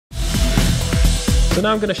So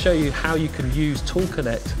now I'm going to show you how you can use Tool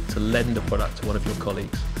Connect to lend a product to one of your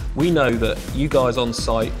colleagues. We know that you guys on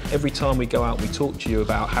site, every time we go out and we talk to you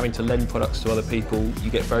about having to lend products to other people, you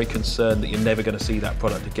get very concerned that you're never going to see that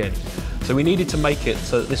product again. So we needed to make it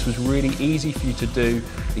so that this was really easy for you to do.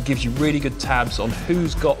 It gives you really good tabs on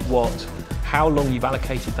who's got what, how long you've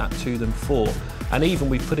allocated that to them for. And even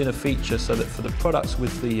we put in a feature so that for the products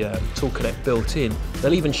with the Tool Connect built in,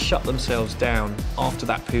 they'll even shut themselves down after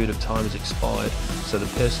that period of time has expired, so the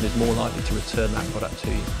person is more likely to return that product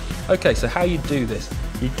to you. Okay, so how you do this.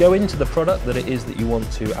 You go into the product that it is that you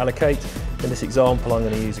want to allocate. In this example, I'm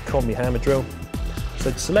going to use a Combi hammer drill.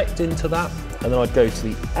 So select into that, and then I'd go to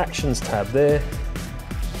the Actions tab there,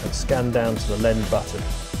 and scan down to the Lend button.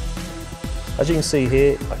 As you can see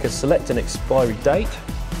here, I can select an expiry date.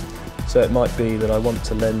 So it might be that I want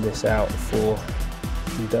to lend this out for a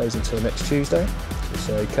few days until next Tuesday. So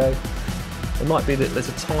say OK. It might be that there's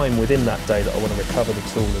a time within that day that I want to recover the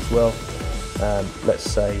tool as well. Let's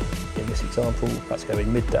say in this example, that's going to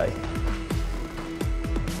be midday.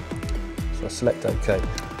 So I select OK.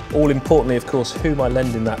 All importantly, of course, who am I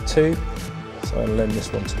lending that to? So I'm going to lend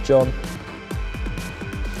this one to John.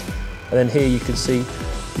 And then here you can see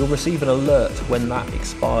you'll receive an alert when that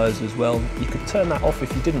expires as well. You could turn that off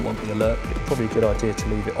if you didn't want the alert, but it's probably a good idea to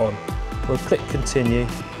leave it on. We'll click continue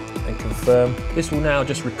and confirm. This will now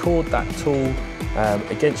just record that tool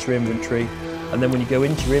against your inventory, and then when you go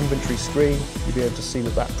into your inventory screen, you'll be able to see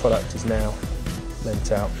that that product is now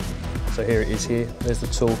lent out. So here it is here, there's the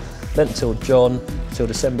tool, lent till John, till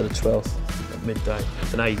December the 12th at midday.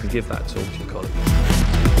 So now you can give that tool to your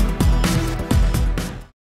colleague.